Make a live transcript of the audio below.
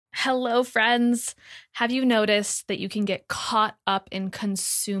Hello, friends. Have you noticed that you can get caught up in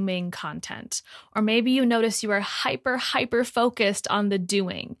consuming content? Or maybe you notice you are hyper focused on the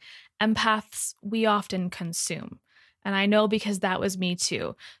doing. Empaths, we often consume. And I know because that was me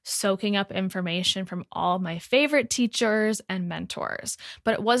too, soaking up information from all my favorite teachers and mentors.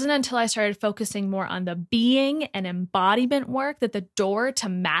 But it wasn't until I started focusing more on the being and embodiment work that the door to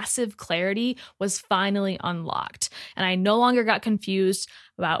massive clarity was finally unlocked. And I no longer got confused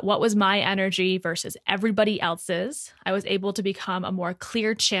about what was my energy versus everybody else's. I was able to become a more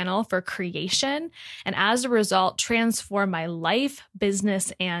clear channel for creation, and as a result, transform my life,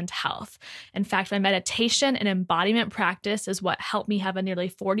 business, and health. In fact, my meditation and embodiment practice is what helped me have a nearly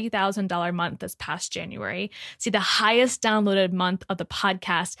 $40,000 month this past January, see the highest downloaded month of the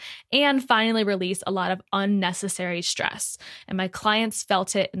podcast, and finally release a lot of unnecessary stress. And my clients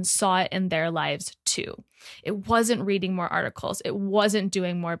felt it and saw it in their lives too. It wasn't reading more articles. It wasn't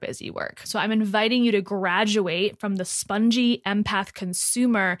doing more busy work. So I'm inviting you to graduate from the spongy empath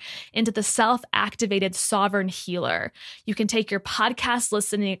consumer into the self-activated sovereign healer. You can take your podcast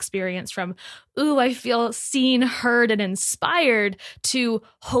listening experience from, ooh, I feel seen, heard, and inspired to,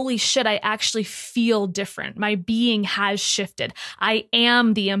 holy shit, I actually feel different. My being has shifted. I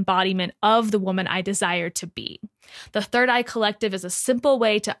am the embodiment of the woman I desire to be. The Third Eye Collective is a simple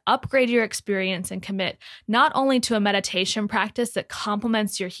way to upgrade your experience and commit not only to a meditation practice that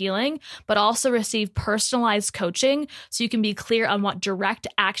complements your healing, but also receive personalized coaching so you can be clear on what direct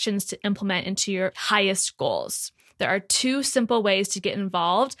actions to implement into your highest goals. There are two simple ways to get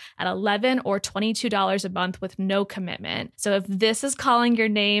involved at $11 or $22 a month with no commitment. So if this is calling your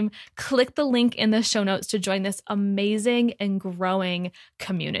name, click the link in the show notes to join this amazing and growing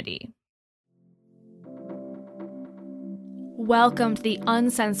community. Welcome to the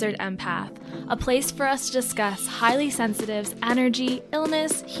Uncensored Empath, a place for us to discuss highly sensitives, energy,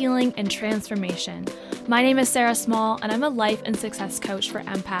 illness, healing, and transformation. My name is Sarah Small, and I'm a life and success coach for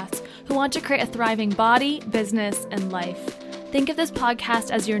empaths who want to create a thriving body, business, and life. Think of this podcast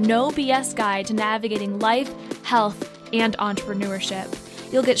as your no BS guide to navigating life, health, and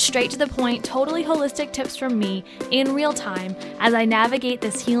entrepreneurship. You'll get straight to the point, totally holistic tips from me in real time as I navigate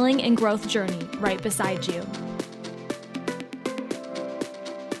this healing and growth journey right beside you.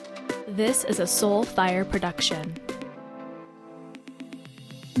 This is a Soul Fire production.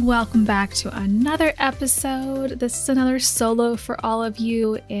 Welcome back to another episode. This is another solo for all of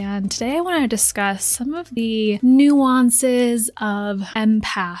you, and today I want to discuss some of the nuances of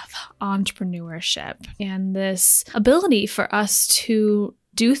empath entrepreneurship and this ability for us to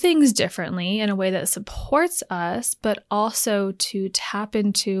do things differently in a way that supports us, but also to tap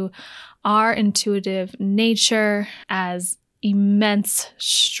into our intuitive nature as immense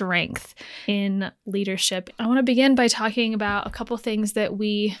strength in leadership. I want to begin by talking about a couple things that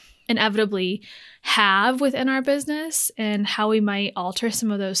we inevitably have within our business and how we might alter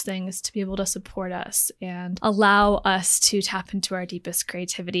some of those things to be able to support us and allow us to tap into our deepest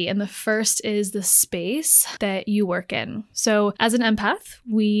creativity. And the first is the space that you work in. So as an empath,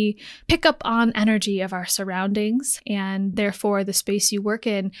 we pick up on energy of our surroundings, and therefore the space you work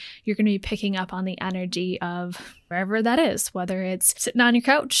in, you're going to be picking up on the energy of wherever that is, whether it's sitting on your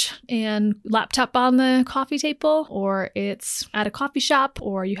couch and laptop on the coffee table, or it's at a coffee shop,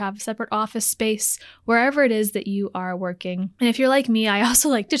 or you have a separate office space, wherever it is that you are working. And if you're like me, I also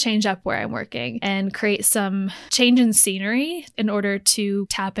like to change up where I'm working and create some change in scenery in order to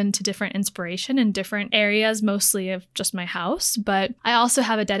tap into different inspiration in different areas, mostly of just my house. But I also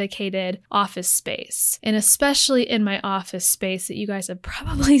have a dedicated office space, and especially in my office space that you guys have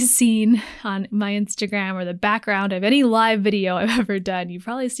probably seen on my Instagram or the background of any live video I've ever done. You've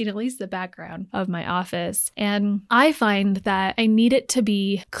probably seen at least the background of my office. And I find that I need it to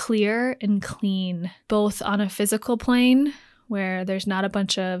be clear and clean, both on a physical plane, where there's not a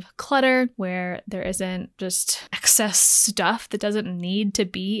bunch of clutter, where there isn't just excess stuff that doesn't need to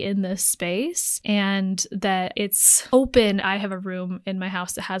be in this space, and that it's open. I have a room in my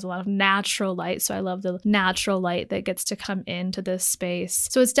house that has a lot of natural light, so I love the natural light that gets to come into this space.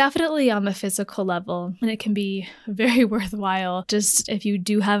 So it's definitely on the physical level, and it can be very worthwhile just if you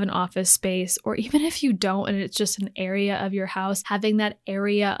do have an office space, or even if you don't and it's just an area of your house, having that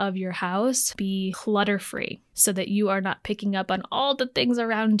area of your house be clutter-free. so that you are not picking up on all the things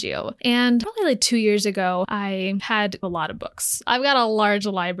around you. And probably like 2 years ago, I had a lot of books. I've got a large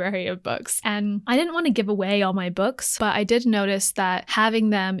library of books, and I didn't want to give away all my books, but I did notice that having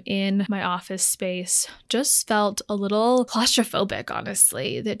them in my office space just felt a little claustrophobic,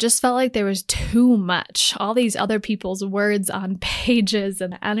 honestly. It just felt like there was too much. All these other people's words on pages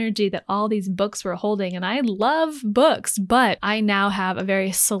and energy that all these books were holding. And I love books, but I now have a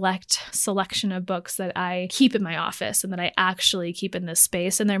very select selection of books that I keep in my office and that I actually keep in this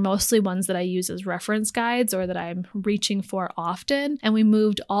space. And they're mostly ones that I use as reference guides or that I'm reaching for often. And we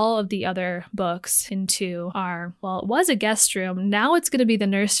moved all of the other books into our, well, it was a guest room. Now it's going to be the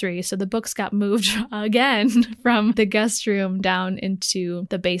nursery. So the books got moved again from the guest room down into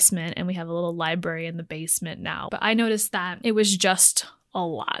the basement. And we have a little library in the basement now. But I noticed that it was just a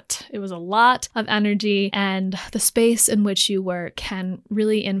lot. It was a lot of energy, and the space in which you work can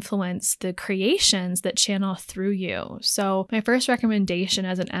really influence the creations that channel through you. So my first recommendation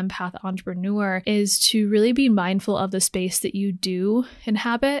as an empath entrepreneur is to really be mindful of the space that you do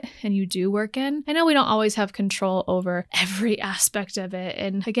inhabit and you do work in. I know we don't always have control over every aspect of it.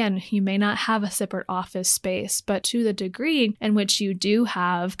 And again, you may not have a separate office space, but to the degree in which you do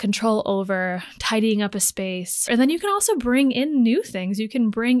have control over tidying up a space, and then you can also bring in new things. You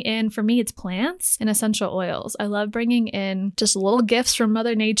can bring in, for me, it's plants and essential oils. I love bringing in just little gifts from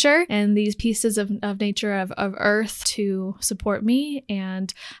Mother Nature and these pieces of nature, of earth to support me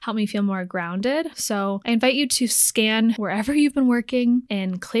and help me feel more grounded. So I invite you to scan wherever you've been working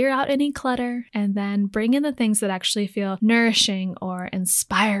and clear out any clutter, and then bring in the things that actually feel nourishing or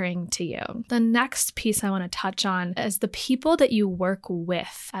inspiring to you. The next piece I want to touch on is the people that you work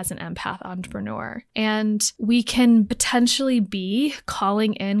with as an empath entrepreneur. And we can potentially be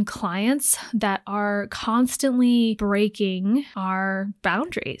calling in clients that are constantly breaking our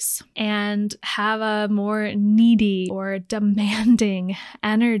boundaries and have a more needy or demanding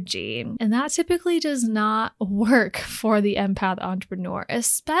energy. And that typically does not work for the empath entrepreneur,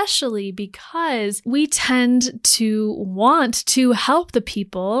 especially because we tend to want to help the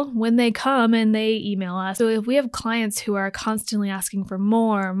people when they come and they email us. So if we have clients who are constantly asking for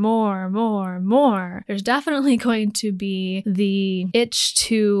more, there's definitely going to be the itch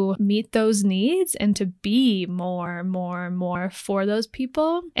to meet those needs and to be more for those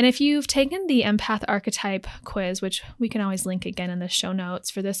people. And if you've taken the empath archetype quiz, which we can always link again in the show notes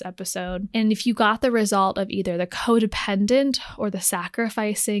for this episode, and if you got the result of either the codependent or the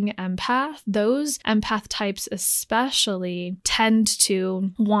sacrificing empath, those empath types especially tend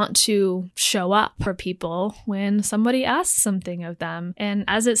to want to show up for people when somebody asks something of them. And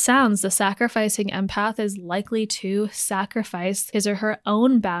as it sounds, the sacrificing empath is likely to sacrifice his or her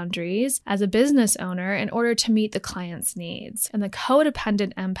own boundaries as a business owner in order to meet the client's needs. And the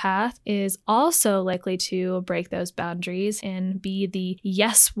codependent empath is also likely to break those boundaries and be the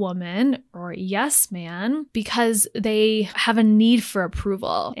yes woman or yes man because they have a need for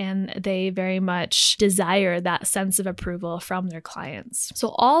approval and they very much desire that sense of approval from their clients. So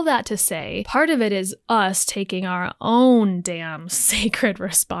all that to say, part of it is us taking our own damn sacred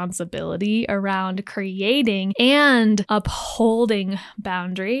responsibility around creating and upholding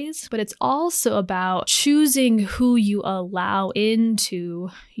boundaries, but it's also about choosing who you allow into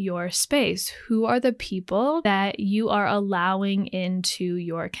your space. Who are the people that you are allowing into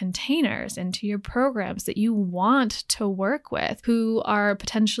your containers, into your programs that you want to work with, who are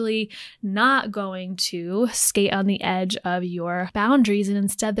potentially not going to skate on the edge of your boundaries, and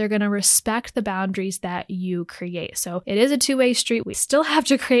instead they're going to respect the boundaries that you create. So it is a two-way street. We still have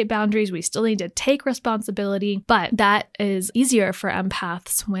to create boundaries. We still need to take responsibility, but that is easier for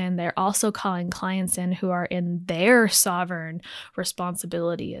empaths when they're also calling clients in who are in their sovereign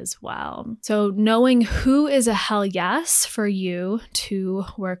responsibility as well. So knowing who is a hell yes for you to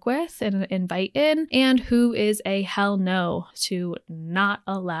work with and invite in, and who is a hell no to not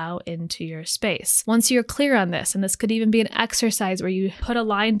allow into your space. Once you're clear on this, and this could even be an exercise where you put a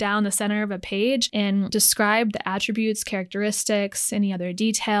line down the center of a page and describe the attributes, characteristics, any other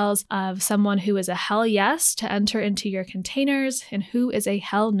details of someone who is a hell yes to enter into your containers and who is a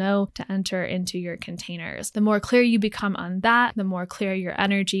hell no to enter into your containers. The more clear you become on that, the more clear your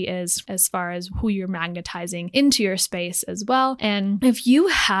energy is as far as who you're magnetizing into your space as well. And if you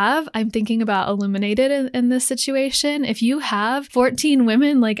have, I'm thinking about Illuminated in this situation, if you have 14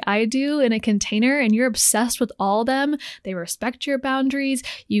 women like I do in a container and you're obsessed with all of them, they respect your boundaries,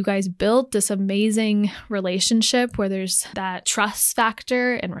 you guys built this amazing relationship where there's that trust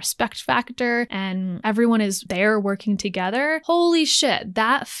factor and respect factor and everyone is there working together, holy shit,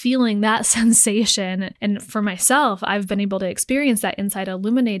 that feeling, that sensation. And for myself, I've been able to experience that inside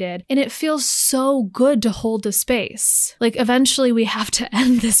Illuminated, and it feels so good to hold the space. Like eventually we have to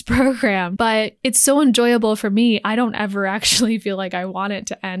end this program, but it's so enjoyable for me. I don't ever actually feel like I want it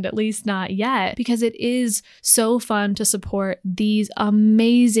to end, at least not yet, because it is so fun to support these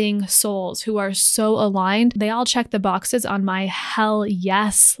amazing souls who are so aligned. They all check the boxes on my hell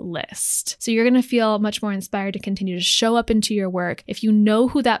yes list. So you're going to feel much more inspired to continue to show up into your work if you know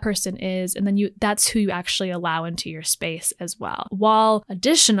who that person is, and then that's who you actually allow into your space as well, while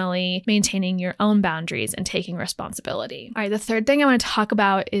additionally maintaining your own boundaries and taking responsibility. All right, the third thing I want to talk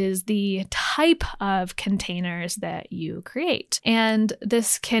about is the type of containers that you create. And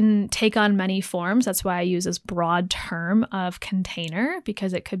this can take on many forms. That's why I use this broad term of container,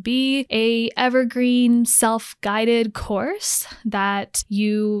 because it could be a evergreen self-guided course that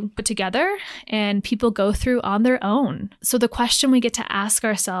you put together and people go through on their own. So the question we get to ask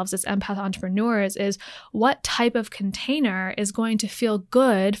ourselves as empath entrepreneurs is, what type of container is going to feel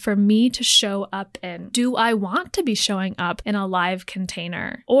good for me to show up in? Do I want to be showing up in a live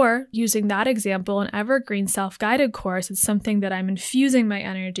container? Or using that example, an evergreen self-guided course is something that I'm infusing my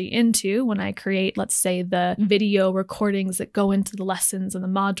energy into when I create, let's say, the video recordings that go into the lessons and the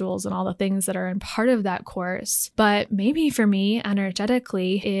modules and all the things that are in part of that course. But maybe for me,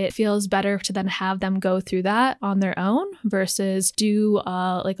 energetically, it feels better to then have them go through that on their own versus do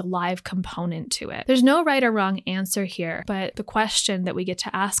like a live component to it. There's no right or wrong answer here, but the question that we get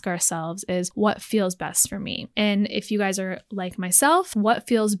to ask ourselves is, what feels best for me? And if you guys are like myself, what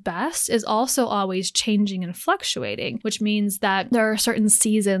feels best is also always changing and fluctuating, which means that there are certain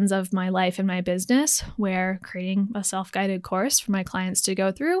seasons of my life and my business where creating a self-guided course for my clients to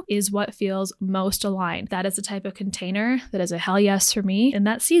go through is what feels most aligned. That is the type of container that is a hell yes for me in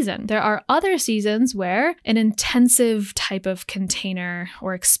that season. There are other seasons where an intensive type of container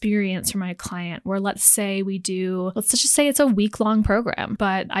or experience for my client, where let's just say it's a week-long program,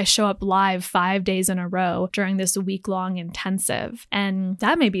 but I show up live 5 days in a row during this week-long intensive. And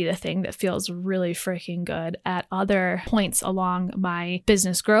that may be the thing that feels really freaking good at other points along my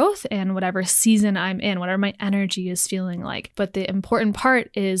business growth and whatever season I'm in, whatever my energy is feeling like. But the important part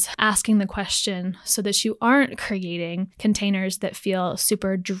is asking the question so that you aren't creating containers that feel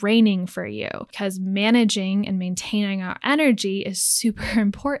super draining for you, because managing and maintaining our energy is super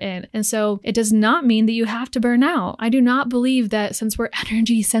important. And so it does not mean that you have to burn out. I do not believe that since we're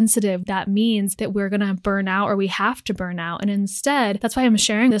energy sensitive, that means that we're going to burn out or we have to burn out. And instead, that's why I'm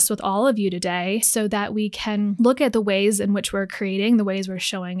sharing this with all of you today, so that we can look at the ways in which we're creating, the ways we're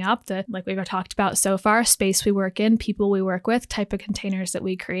showing up, like we've talked about so far, space we work in, people we work with, type of containers that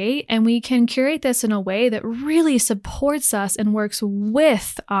we create. And we can curate this in a way that really supports us and works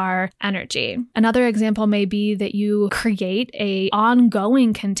with our energy. Another example may be that you create a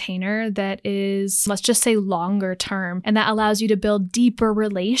ongoing container that is, let's just say, longer term, and that allows you to build deeper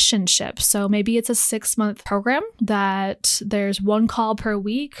relationships. So maybe it's a 6-month program that there's one call per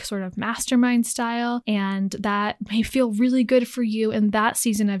week, sort of mastermind style, and that may feel really good for you in that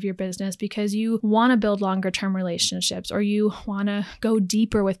season of your business because you want to build longer term relationships, or you want to go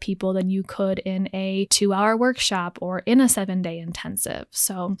deeper with people than you could in a 2-hour workshop or in a 7-day intensive.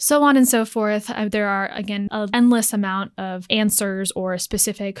 So on and so forth. There are, again, an endless amount of answers or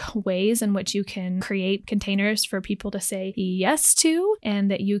specific ways in which you can create containers for people to say yes to,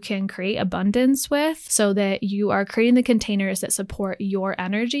 and that you can create abundance with, so that you are creating the containers that support your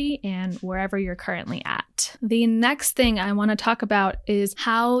energy and wherever you're currently at. The next thing I want to talk about is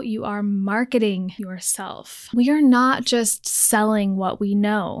how you are marketing yourself. We are not just selling what we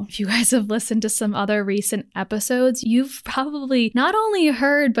know. If you guys have listened to some other recent episodes, you've probably not only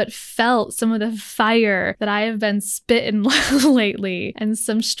heard but felt some of the fire that I have been spitting lately, and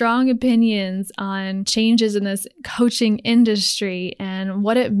some strong opinions on changes in this coaching industry and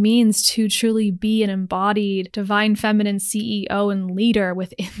what it means to truly be an embodied divine feminine CEO and leader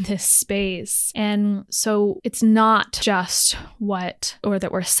within this space. And so it's not just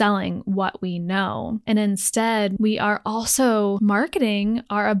that we're selling what we know. And instead, we are also marketing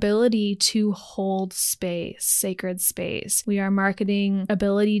our ability to hold space, sacred space. We are marketing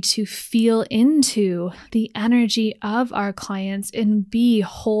ability to feel into the energy of our clients and be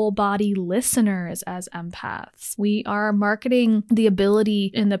whole body listeners as empaths. We are marketing the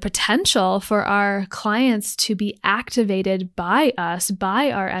ability and the potential for our clients to be activated by us,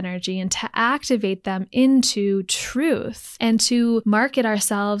 by our energy, and to activate them into truth and to market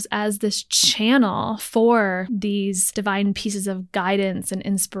ourselves as this channel for these divine pieces of guidance and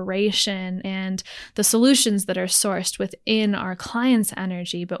inspiration and the solutions that are sourced within our clients'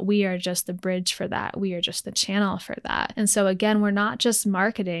 energy, but we are just the bridge for that. We are just the channel for that. And so again, we're not just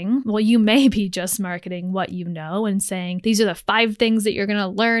marketing. Well, you may be just marketing what you know and saying, these are the 5 things that you're going to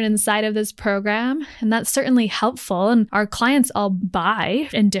learn inside of this program. And that's certainly helpful. And our clients all buy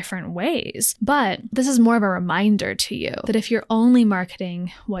in different ways. But this is more of a reminder to you that if you're only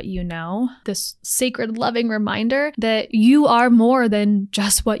marketing what you know, this sacred, loving reminder that you are more than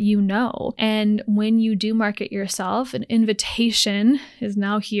just what you know. And when you do market yourself, an invitation is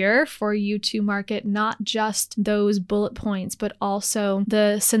now here for you to market not just those bullet points, but also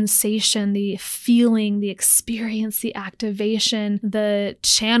the sensation, the feeling, the experience, the activation, the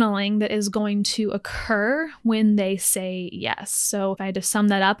channeling that is going to occur when they say yes. So if I had to sum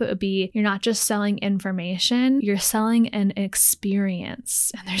that up, it would be, you're not just selling information, you're selling an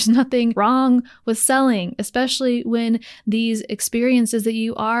experience. And there's nothing wrong with selling, especially when these experiences that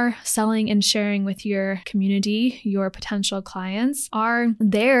you are selling and sharing with your community, your potential clients, are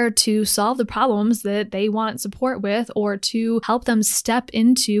there to solve the problems that they want support with, or to help them step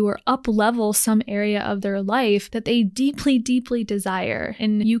into or up level some area of their life that they deeply, deeply desire.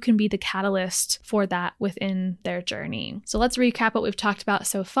 And you can be the catalyst for that within their journey. So let's recap what we've talked about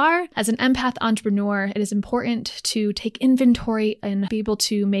so far. As an empath entrepreneur, it is important to take inventory and be able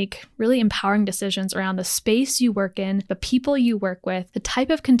to make really empowering decisions around the space you work in, the people you work with, the type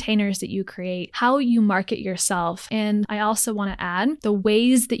of containers that you create, how you market yourself. And I also want to add the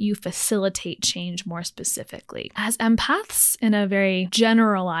ways that you facilitate change more specifically. As empaths, in a very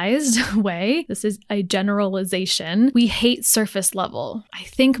generalized way, this is a generalization, we hate surface level. I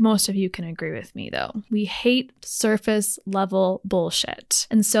think most of you can agree with me though. We hate surface level bullshit.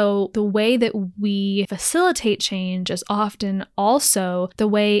 And so the way that we facilitate change is often also the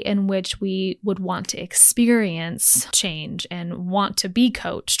way in which we would want to experience change and want to be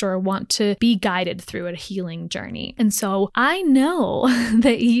coached or want to be guided through a healing journey. And so I know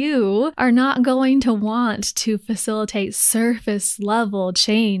that you are not going to want to facilitate surface level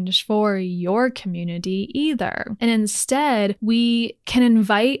change for your community either. And instead, we can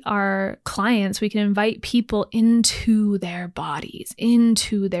invite our clients, we can invite people into their bodies,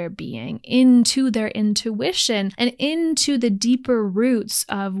 into their being, into their intuition, and into the deeper roots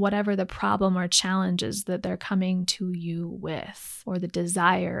of whatever the problem or challenges that they're coming to you with, or the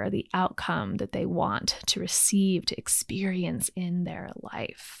desire or the outcome that they want to receive, to experience in their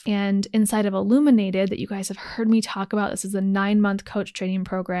life. And inside of Illuminated, that you guys have heard me talk about, this is a 9-month coach training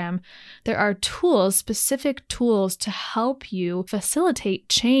program, there are tools, specific tools to help you facilitate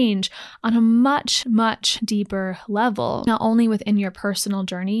change on a much, much deeper level, not only within your personal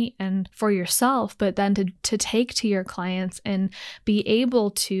journey and for yourself, but then to take to your clients and be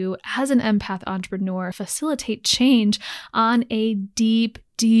able to, as an empath entrepreneur, facilitate change on a deep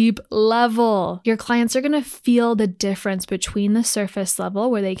level. Your clients are going to feel the difference between the surface level,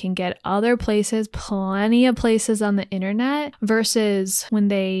 where they can get other places, plenty of places on the internet, versus when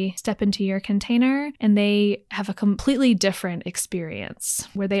they step into your container and they have a completely different experience,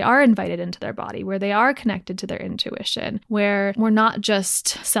 where they are invited into their body, where they are connected to their intuition, where we're not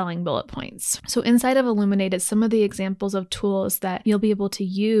just selling bullet points. So inside of Illuminated, some of the examples of tools that you'll be able to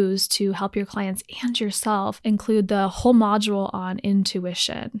use to help your clients and yourself include the whole module on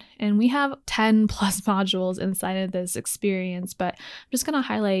intuition. And we have 10 plus modules inside of this experience, but I'm just going to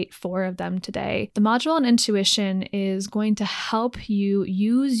highlight 4 of them today. The module on intuition is going to help you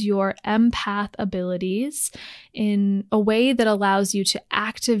use your empath abilities in a way that allows you to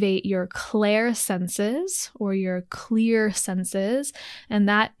activate your clair senses or your clear senses. And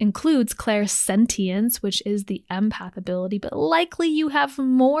that includes clairsentience, which is the empath ability, but likely you have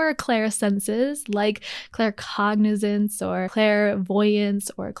more clair senses like claircognizance or clairvoyance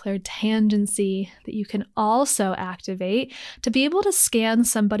or clairtangency that you can also activate to be able to scan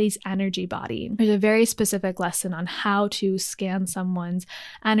somebody's energy body. There's a very specific lesson on how to scan someone's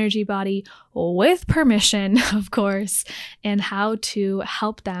energy body with permission, of course, and how to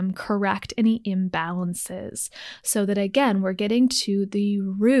help them correct any imbalances so that, again, we're getting to the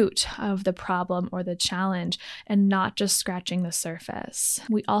root of the problem or the challenge and not just scratching the surface.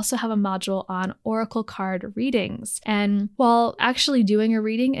 We also have a module on oracle card readings. And while actually doing doing a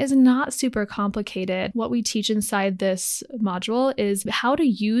reading is not super complicated. What we teach inside this module is how to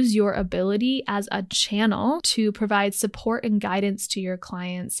use your ability as a channel to provide support and guidance to your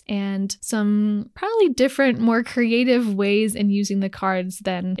clients, and some probably different, more creative ways in using the cards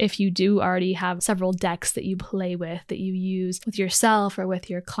than if you do already have several decks that you play with, that you use with yourself or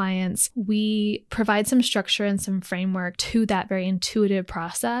with your clients. We provide some structure and some framework to that very intuitive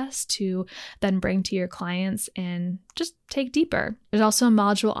process to then bring to your clients and just take deeper. There's also a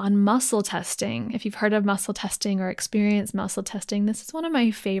module on muscle testing. If you've heard of muscle testing or experienced muscle testing, this is one of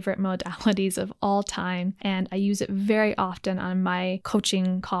my favorite modalities of all time, and I use it very often on my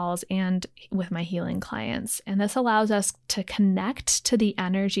coaching calls and with my healing clients. And this allows us to connect to the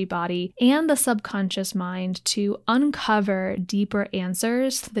energy body and the subconscious mind to uncover deeper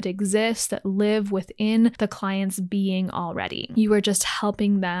answers that exist, that live within the client's being already. You are just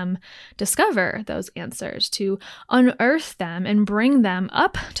helping them discover those answers, to unearth them and bring them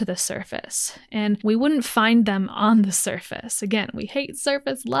up to the surface. And we wouldn't find them on the surface. Again, we hate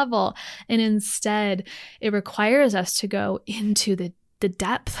surface level. And instead, it requires us to go into the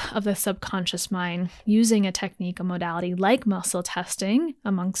depth of the subconscious mind using a technique, a modality like muscle testing,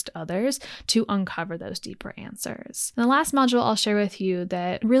 amongst others, to uncover those deeper answers. And the last module I'll share with you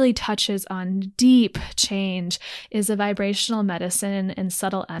that really touches on deep change is the vibrational medicine and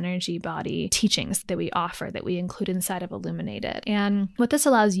subtle energy body teachings that we offer, that we include inside of Illuminated. And what this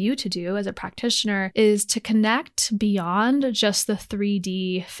allows you to do as a practitioner is to connect beyond just the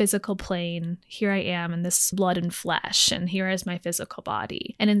 3D physical plane. Here I am in this blood and flesh, and here is my physical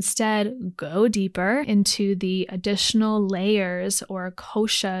body, and instead go deeper into the additional layers or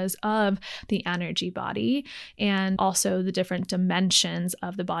koshas of the energy body, and also the different dimensions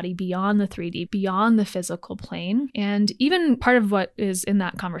of the body beyond the 3D, beyond the physical plane. And even part of what is in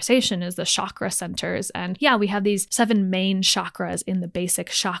that conversation is the chakra centers. And yeah, we have these 7 main chakras in the basic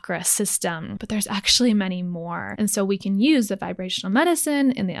chakra system, but there's actually many more. And so we can use the vibrational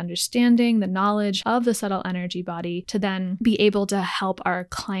medicine and the understanding, the knowledge of the subtle energy body to then be able to help our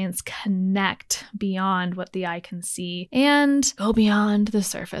clients connect beyond what the eye can see and go beyond the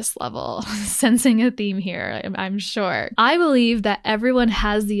surface level. Sensing a theme here, I'm sure. I believe that everyone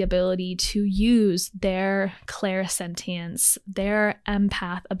has the ability to use their clairsentience, their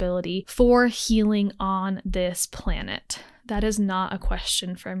empath ability for healing on this planet. That is not a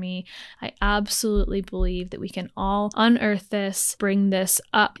question for me. I absolutely believe that we can all unearth this, bring this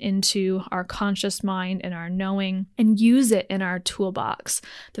up into our conscious mind and our knowing, and use it in our toolbox.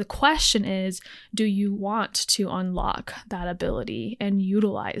 The question is, do you want to unlock that ability and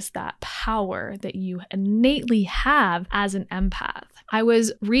utilize that power that you innately have as an empath? I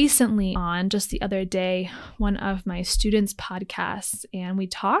was recently on, just the other day, one of my students' podcasts, and we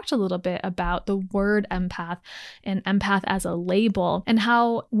talked a little bit about the word empath and empath as a label, and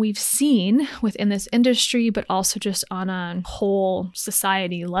how we've seen within this industry, but also just on a whole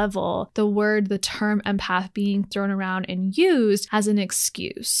society level, the term empath being thrown around and used as an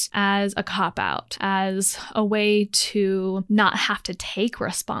excuse, as a cop-out, as a way to not have to take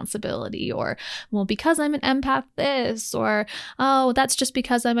responsibility, or, well, because I'm an empath this, or, oh, that's just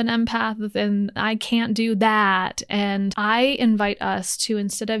because I'm an empath and I can't do that. And I invite us to,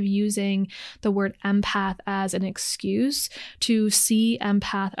 instead of using the word empath as an excuse, to see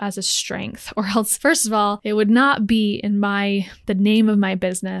empath as a strength. Or else, first of all, it would not be in the name of my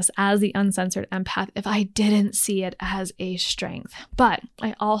business as the Uncensored Empath if I didn't see it as a strength. But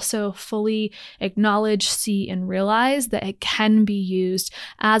I also fully acknowledge, see, and realize that it can be used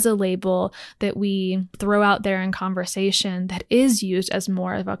as a label that we throw out there in conversation that is used as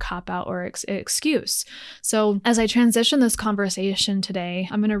more of a cop-out or excuse. So as I transition this conversation today,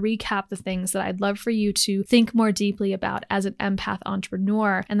 I'm going to recap the things that I'd love for you to think more deeply about as an empath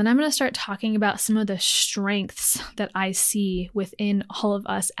entrepreneur. And then I'm going to start talking about some of the strengths that I see within all of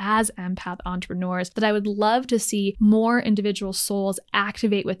us as empath entrepreneurs that I would love to see more individual souls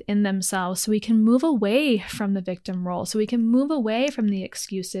activate within themselves, so we can move away from the victim role, so we can move away from the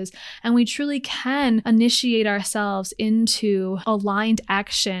excuses, and we truly can initiate ourselves into aligned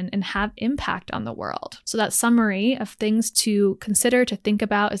action and have impact on the world. So that summary of things to consider, to think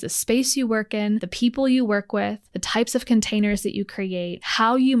about, is the space you work in, the people you work with, the types of containers that you create,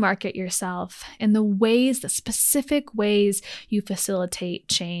 how you market yourself, and the specific ways you facilitate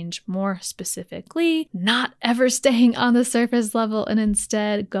change. More specifically, not ever staying on the surface level and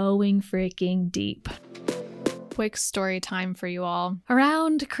instead going freaking deep. Quick story time for you all.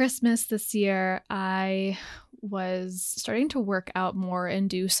 Around Christmas this year, I was starting to work out more and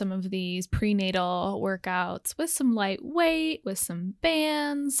do some of these prenatal workouts with some light weight, with some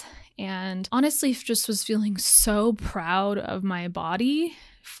bands, and honestly just was feeling so proud of my body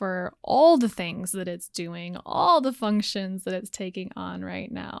for all the things that it's doing, all the functions that it's taking on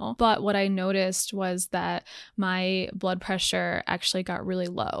right now. But what I noticed was that my blood pressure actually got really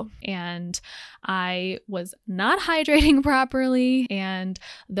low and I was not hydrating properly. And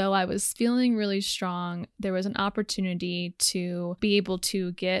though I was feeling really strong, there was an opportunity to be able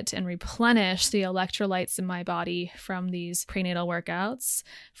to get and replenish the electrolytes in my body from these prenatal workouts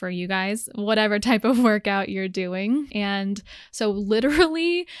for you guys, whatever type of workout you're doing. And so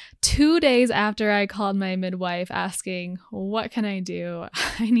literally 2 days after I called my midwife asking, what can I do?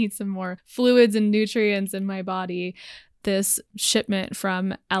 I need some more fluids and nutrients in my body. This shipment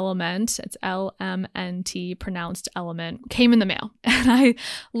from Element, it's LMNT, pronounced Element, came in the mail. And I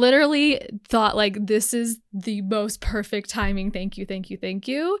literally thought like, this is the most perfect timing. Thank you, thank you, thank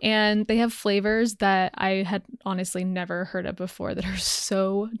you. And they have flavors that I had honestly never heard of before that are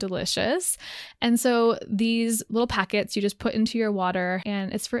so delicious. And so these little packets you just put into your water,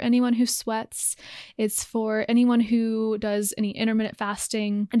 and it's for anyone who sweats. It's for anyone who does any intermittent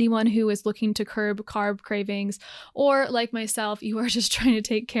fasting, anyone who is looking to curb carb cravings, or like myself, you are just trying to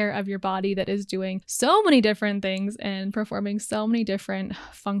take care of your body that is doing so many different things and performing so many different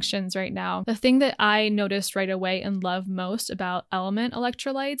functions right now. The thing that I noticed right away and love most about Element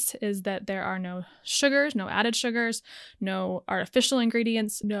electrolytes is that there are no sugars, no added sugars, no artificial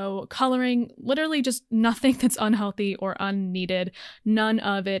ingredients, no coloring, literally just nothing that's unhealthy or unneeded. None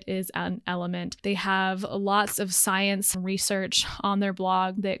of it is an Element. They have lots of science and research on their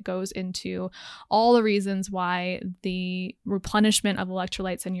blog that goes into all the reasons why the replenishment of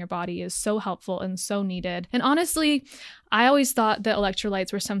electrolytes in your body is so helpful and so needed. And honestly, I always thought that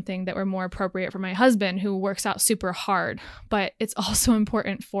electrolytes were something that were more appropriate for my husband who works out super hard, but it's also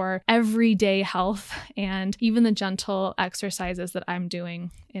important for everyday health and even the gentle exercises that I'm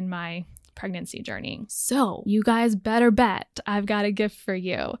doing in my pregnancy journey. So you guys better bet I've got a gift for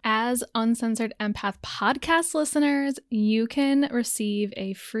you. As Uncensored Empath podcast listeners, you can receive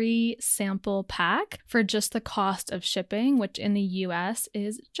a free sample pack for just the cost of shipping, which in the US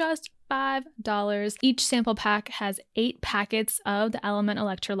is just $5. Each sample pack has 8 packets of the Element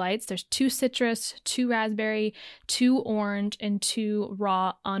electrolytes. There's 2 citrus, 2 raspberry, 2 orange, and 2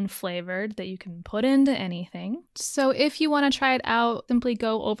 raw unflavored that you can put into anything. So if you want to try it out, simply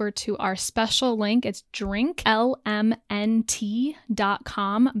go over to our special link. It's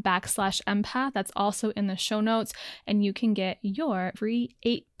drinklmnt.com/empath. That's also in the show notes, and you can get your free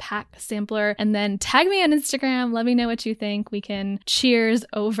 8-pack sampler. And then tag me on Instagram. Let me know what you think. We can cheers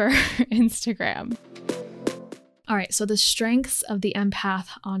over Instagram. All right, so the strengths of the empath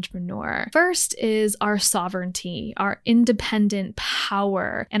entrepreneur. First is our sovereignty, our independent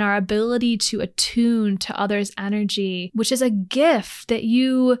power, and our ability to attune to others' energy, which is a gift that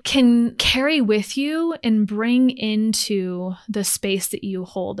you can carry with you and bring into the space that you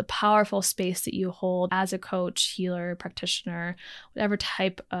hold, the powerful space that you hold as a coach, healer, practitioner, whatever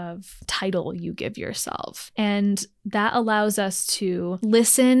type of title you give yourself. And that allows us to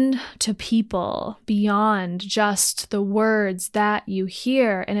listen to people beyond just the words that you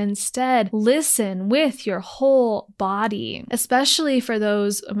hear, and instead listen with your whole body, especially for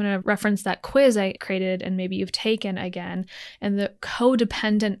those. I'm going to reference that quiz I created and maybe you've taken again. And the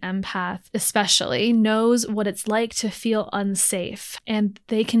codependent empath especially knows what it's like to feel unsafe, and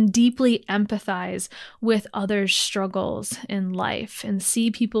they can deeply empathize with others' struggles in life and see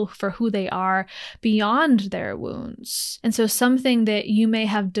people for who they are beyond their wounds. And so something that you may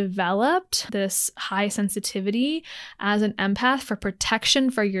have developed, this high sensitivity as an empath for protection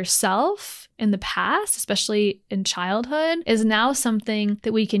for yourself in the past, especially in childhood, is now something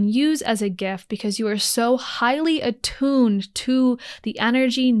that we can use as a gift because you are so highly attuned to the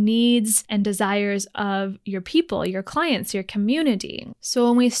energy, needs, and desires of your people, your clients, your community. So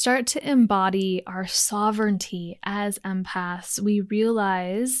when we start to embody our sovereignty as empaths, we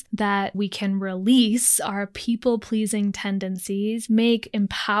realize that we can release our people-pleasing tendencies, make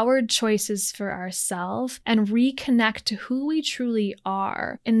empowered choices for ourselves, and reconnect to who we truly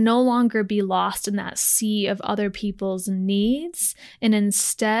are, and no longer be lost in that sea of other people's needs, and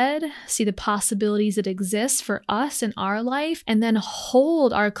instead see the possibilities that exist for us in our life, and then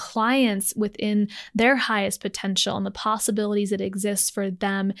hold our clients within their highest potential and the possibilities that exist for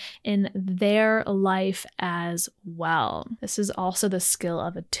them in their life as well. This is also the skill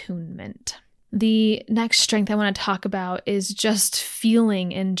of attunement. The next strength I want to talk about is just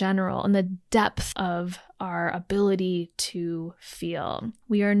feeling in general and the depth of our ability to feel.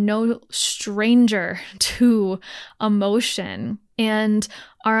 We are no stranger to emotion. And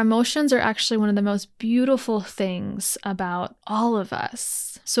our emotions are actually one of the most beautiful things about all of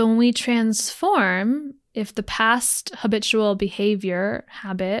us. So when we transform, if the past habitual behavior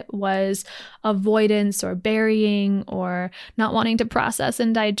habit was avoidance or burying or not wanting to process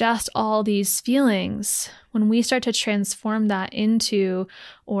and digest all these feelings, when we start to transform that into,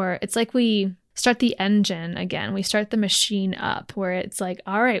 or it's like we start the engine again. We start the machine up where it's like,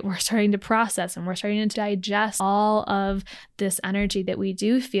 all right, we're starting to process and we're starting to digest all of this energy that we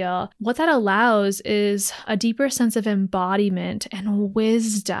do feel. What that allows is a deeper sense of embodiment and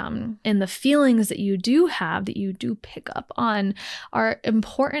wisdom. And the feelings that you do have, that you do pick up on, are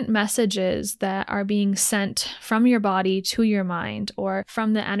important messages that are being sent from your body to your mind, or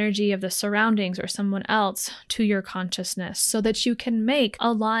from the energy of the surroundings or someone else to your consciousness, so that you can make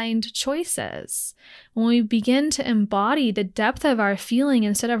aligned choices. When we begin to embody the depth of our feeling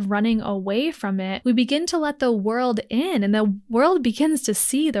instead of running away from it, we begin to let the world in, and the world begins to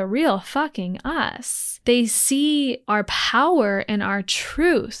see the real fucking us. They see our power and our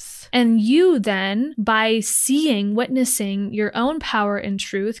truth. And you then, by seeing, witnessing your own power and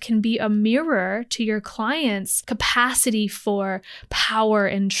truth, can be a mirror to your clients' capacity for power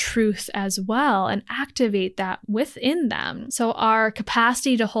and truth as well, and activate that within them. So our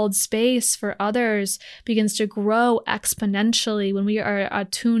capacity to hold space for others begins to grow exponentially when we are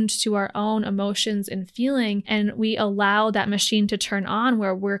attuned to our own emotions and feeling, and we allow that machine to turn on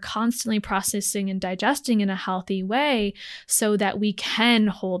where we're constantly processing and digesting in a healthy way so that we can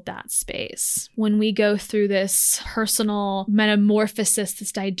hold that space. When we go through this personal metamorphosis,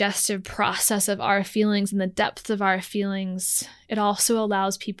 this digestive process of our feelings and the depth of our feelings, it also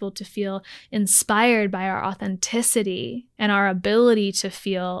allows people to feel inspired by our authenticity and our ability to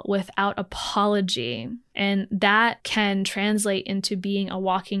feel without apology. And that can translate into being a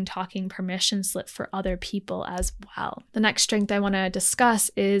walking, talking permission slip for other people as well. The next strength I want to discuss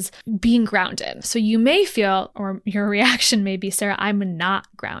is being grounded. So you may feel, or your reaction may be, Sarah, I'm not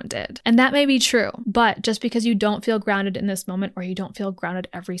grounded. And that may be true. But just because you don't feel grounded in this moment, or you don't feel grounded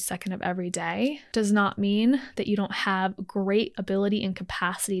every second of every day, does not mean that you don't have great ability and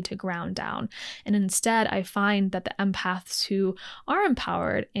capacity to ground down. And instead, I find that the empaths who are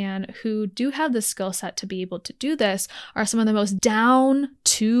empowered and who do have the skill set to be able to do this are some of the most down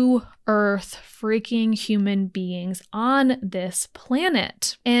to earth freaking human beings on this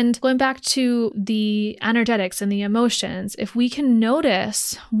planet. And going back to the energetics and the emotions, if we can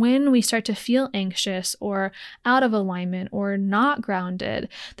notice when we start to feel anxious or out of alignment or not grounded,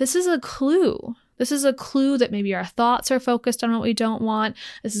 this is a clue. This is a clue that maybe our thoughts are focused on what we don't want.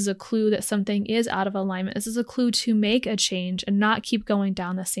 This is a clue that something is out of alignment. This is a clue to make a change and not keep going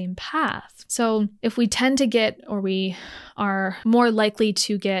down the same path. So if we tend to get, or we are more likely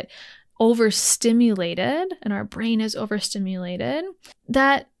to get overstimulated, and our brain is overstimulated,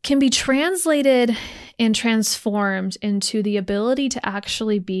 that can be translated and transformed into the ability to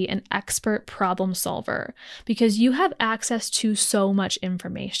actually be an expert problem solver, because you have access to so much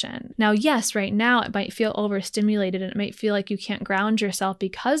information. Now, yes, right now it might feel overstimulated and it might feel like you can't ground yourself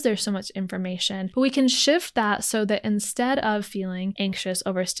because there's so much information, but we can shift that so that instead of feeling anxious,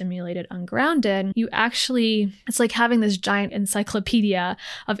 overstimulated, ungrounded, you actually, it's like having this giant encyclopedia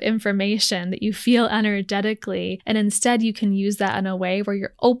of information that you feel energetically, and instead you can use that in a way where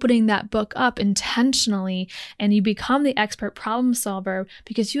you're opening that book up intentionally, and you become the expert problem solver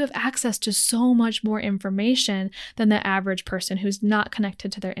because you have access to so much more information than the average person who's not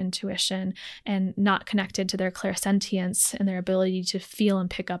connected to their intuition and not connected to their clairsentience and their ability to feel and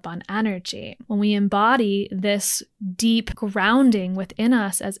pick up on energy. When we embody this deep grounding within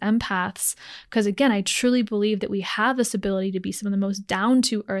us as empaths, because again, I truly believe that we have this ability to be some of the most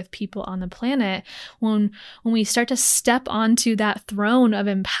down-to-earth people on the planet, when we start to step onto that throne of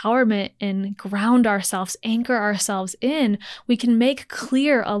empowerment and ground ourselves, anchor ourselves in, we can make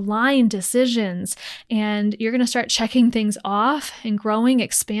clear, aligned decisions. And you're going to start checking things off and growing,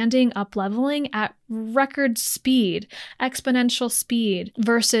 expanding, up-leveling at record speed, exponential speed,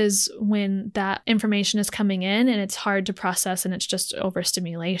 versus when that information is coming in and it's hard to process and it's just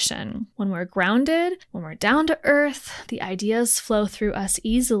overstimulation. When we're grounded, when we're down to earth, the ideas flow through us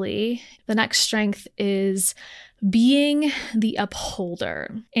easily. The next strength is being the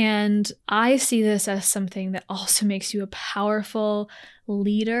upholder. And I see this as something that also makes you a powerful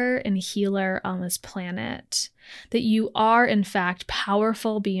leader and healer on this planet. That you are, in fact,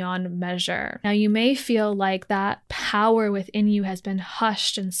 powerful beyond measure. Now, you may feel like that power within you has been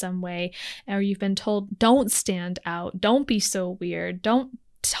hushed in some way, or you've been told, don't stand out, don't be so weird, don't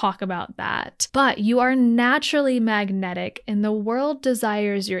talk about that. But you are naturally magnetic and the world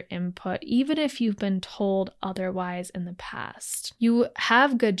desires your input, even if you've been told otherwise in the past. You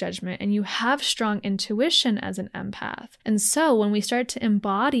have good judgment and you have strong intuition as an empath. And so when we start to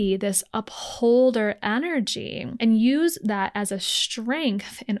embody this upholder energy and use that as a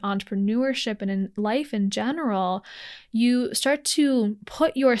strength in entrepreneurship and in life in general, you start to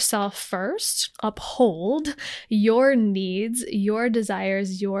put yourself first, uphold your needs, your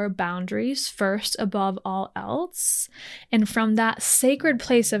desires, your boundaries first above all else. And from that sacred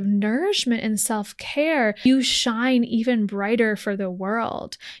place of nourishment and self-care, you shine even brighter for the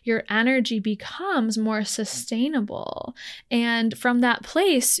world. Your energy becomes more sustainable. And from that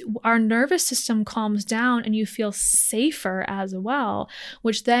place, our nervous system calms down and you feel safer as well,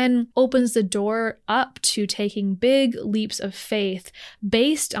 which then opens the door up to taking big leaps of faith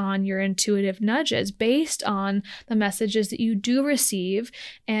based on your intuitive nudges, based on the messages that you do receive,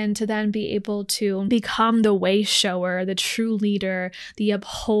 and to then be able to become the way shower, the true leader, the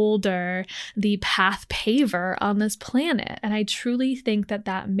upholder, the path paver on this planet. And I truly think that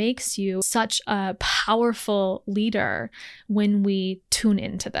that makes you such a powerful leader when we tune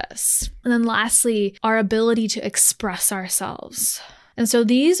into this. And then lastly, our ability to express ourselves. And so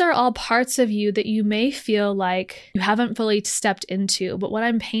these are all parts of you that you may feel like you haven't fully stepped into. But what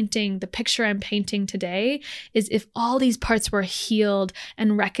I'm painting, the picture I'm painting today, is if all these parts were healed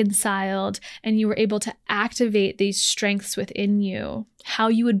and reconciled and you were able to activate these strengths within you, how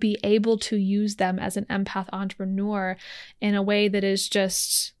you would be able to use them as an empath entrepreneur in a way that is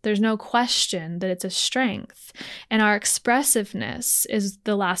just, there's no question that it's a strength. And our expressiveness is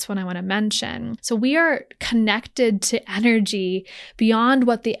the last one I want to mention. So we are connected to energy beyond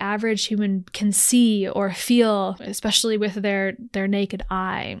what the average human can see or feel, especially with their naked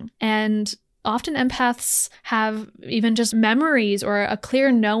eye. And often empaths have even just memories or a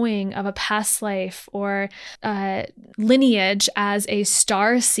clear knowing of a past life or lineage as a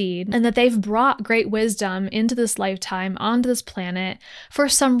star seed, and that they've brought great wisdom into this lifetime, onto this planet for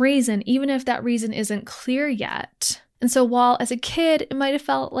some reason, even if that reason isn't clear yet. And so while as a kid, it might have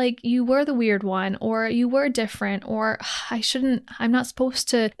felt like you were the weird one, or you were different, or I'm not supposed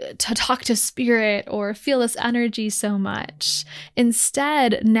to talk to spirit or feel this energy so much.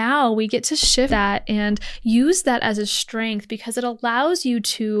 Instead, now we get to shift that and use that as a strength because it allows you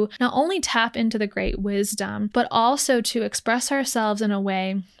to not only tap into the great wisdom, but also to express ourselves in a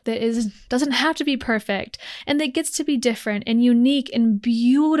way that doesn't have to be perfect and that gets to be different and unique and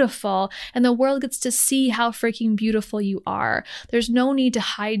beautiful. And the world gets to see how freaking beautiful you are. There's no need to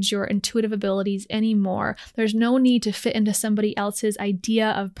hide your intuitive abilities anymore. There's no need to fit into somebody else's idea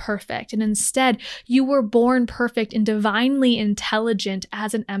of perfect. And instead, you were born perfect and divinely intelligent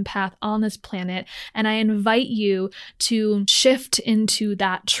as an empath on this planet. And I invite you to shift into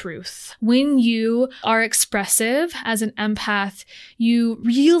that truth. When you are expressive as an empath, you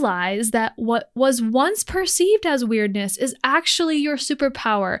realize that what was once perceived as weirdness is actually your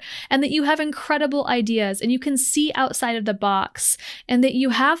superpower, and that you have incredible ideas and you can see outside of the box, and that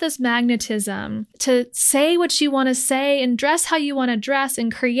you have this magnetism to say what you want to say and dress how you want to dress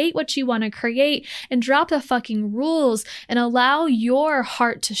and create what you want to create and drop the fucking rules and allow your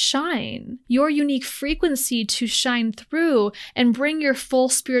heart to shine, your unique frequency to shine through and bring your full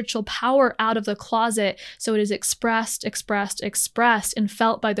spiritual power out of the closet so it is expressed and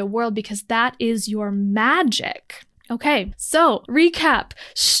felt by the world, because that is your magic. Okay, so recap,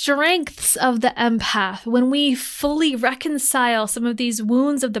 strengths of the empath. When we fully reconcile some of these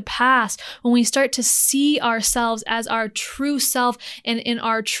wounds of the past, when we start to see ourselves as our true self and in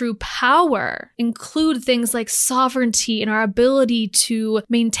our true power, include things like sovereignty and our ability to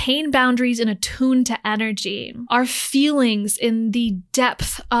maintain boundaries and attune to energy, our feelings in the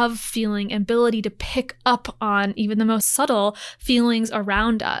depth of feeling, ability to pick up on even the most subtle feelings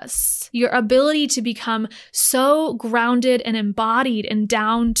around us, your ability to become so grounded and embodied and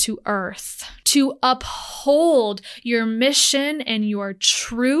down to earth, to uphold your mission and your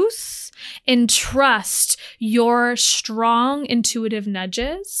truth and trust your strong intuitive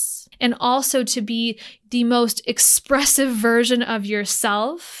nudges, and also to be the most expressive version of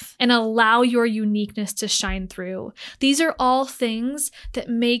yourself and allow your uniqueness to shine through. These are all things that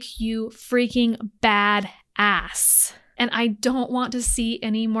make you freaking badass. And I don't want to see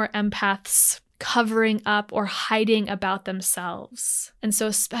any more empaths covering up or hiding about themselves. And so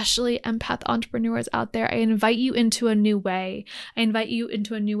especially empath entrepreneurs out there, I invite you into a new way. I invite you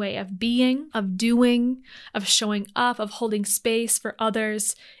into a new way of being, of doing, of showing up, of holding space for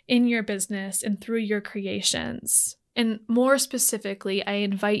others in your business and through your creations. And more specifically, I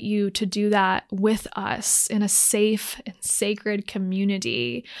invite you to do that with us in a safe and sacred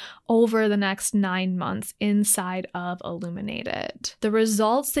community over the next 9 months inside of Illuminated. The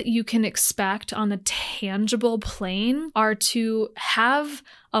results that you can expect on the tangible plane are to have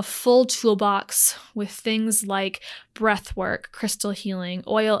a full toolbox with things like breath work, crystal healing,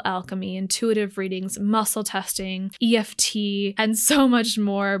 oil alchemy, intuitive readings, muscle testing, EFT, and so much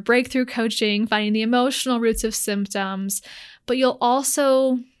more, breakthrough coaching, finding the emotional roots of symptoms. But you'll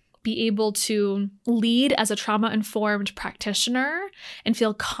also be able to lead as a trauma-informed practitioner and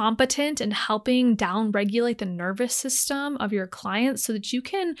feel competent in helping down-regulate the nervous system of your clients so that you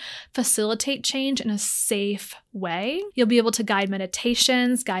can facilitate change in a safe way. You'll be able to guide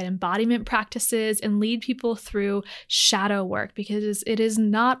meditations, guide embodiment practices, and lead people through shadow work because it is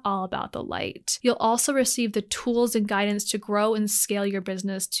not all about the light. You'll also receive the tools and guidance to grow and scale your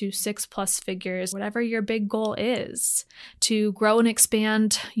business to 6+ figures, whatever your big goal is, to grow and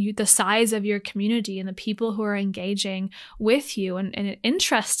expand the size of your community and the people who are engaging with you and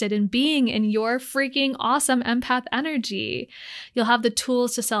interested in being in your freaking awesome empath energy. You'll have the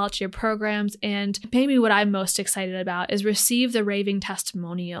tools to sell out to your programs, and maybe what I'm most excited about is receive the raving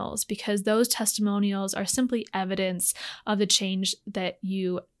testimonials, because those testimonials are simply evidence of the change that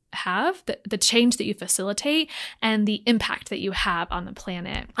you have, the change that you facilitate, and the impact that you have on the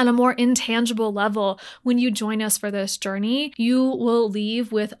planet. On a more intangible level, when you join us for this journey, you will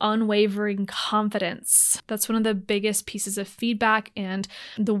leave with unwavering confidence. That's one of the biggest pieces of feedback and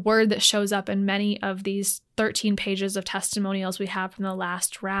the word that shows up in many of these 13 pages of testimonials we have from the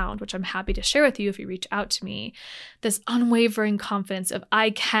last round, which I'm happy to share with you if you reach out to me. This unwavering confidence of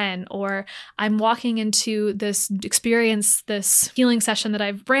I can, or I'm walking into this experience, this healing session that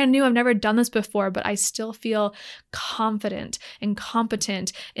I've brand new, I've never done this before, but I still feel confident and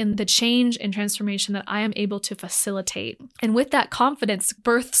competent in the change and transformation that I am able to facilitate. And with that confidence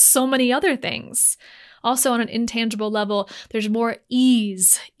births so many other things. Also, on an intangible level, there's more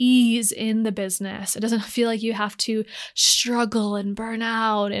ease in the business. It doesn't feel like you have to struggle and burn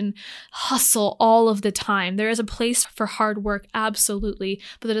out and hustle all of the time. There is a place for hard work, absolutely,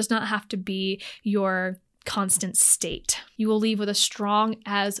 but that does not have to be your constant state. You will leave with a strong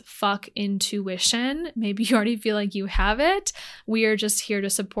as fuck intuition. Maybe you already feel like you have it. We are just here to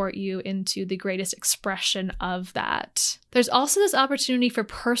support you into the greatest expression of that. There's also this opportunity for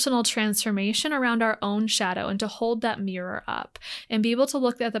personal transformation around our own shadow and to hold that mirror up and be able to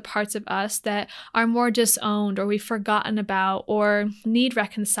look at the parts of us that are more disowned or we've forgotten about or need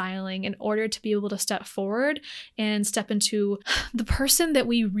reconciling in order to be able to step forward and step into the person that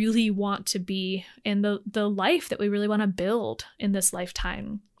we really want to be in the life that we really want to build in this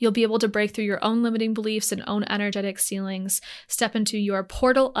lifetime. You'll be able to break through your own limiting beliefs and own energetic ceilings, step into your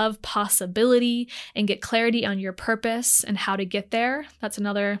portal of possibility, and get clarity on your purpose and how to get there. That's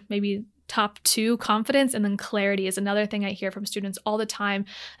another maybe top 2, confidence, and then clarity is another thing I hear from students all the time.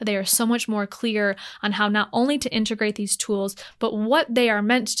 They are so much more clear on how not only to integrate these tools, but what they are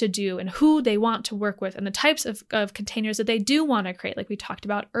meant to do and who they want to work with and the types of containers that they do want to create, like we talked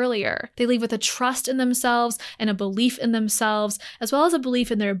about earlier. They leave with a trust in themselves and a belief in themselves, as well as a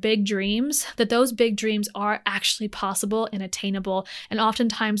belief in their big dreams, that those big dreams are actually possible and attainable, and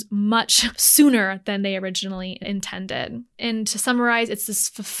oftentimes much sooner than they originally intended. And to summarize, it's this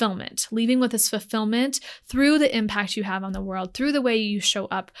fulfillment, leaving with this fulfillment through the impact you have on the world, through the way you show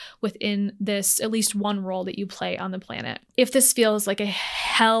up within this at least one role that you play on the planet. If this feels like a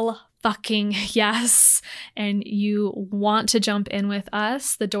hell fucking yes, and you want to jump in with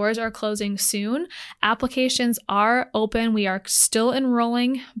us, the doors are closing soon. Applications are open. We are still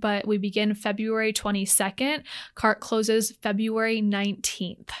enrolling, but we begin February 22nd. Cart closes February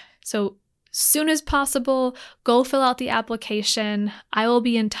 19th. So soon as possible, go fill out the application. I will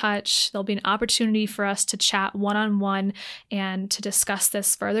be in touch. There'll be an opportunity for us to chat one-on-one and to discuss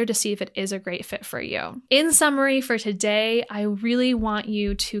this further to see if it is a great fit for you. In summary for today, I really want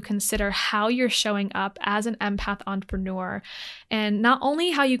you to consider how you're showing up as an empath entrepreneur, and not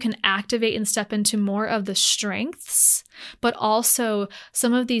only how you can activate and step into more of the strengths, but also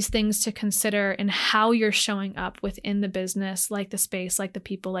some of these things to consider in how you're showing up within the business, like the space, like the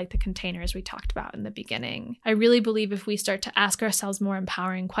people, like the containers we talked about in the beginning. I really believe if we start to ask ourselves more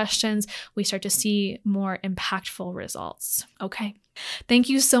empowering questions, we start to see more impactful results. Okay. Thank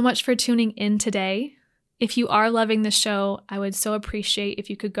you so much for tuning in today. If you are loving the show, I would so appreciate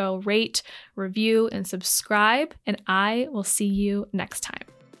if you could go rate, review, and subscribe, and I will see you next time.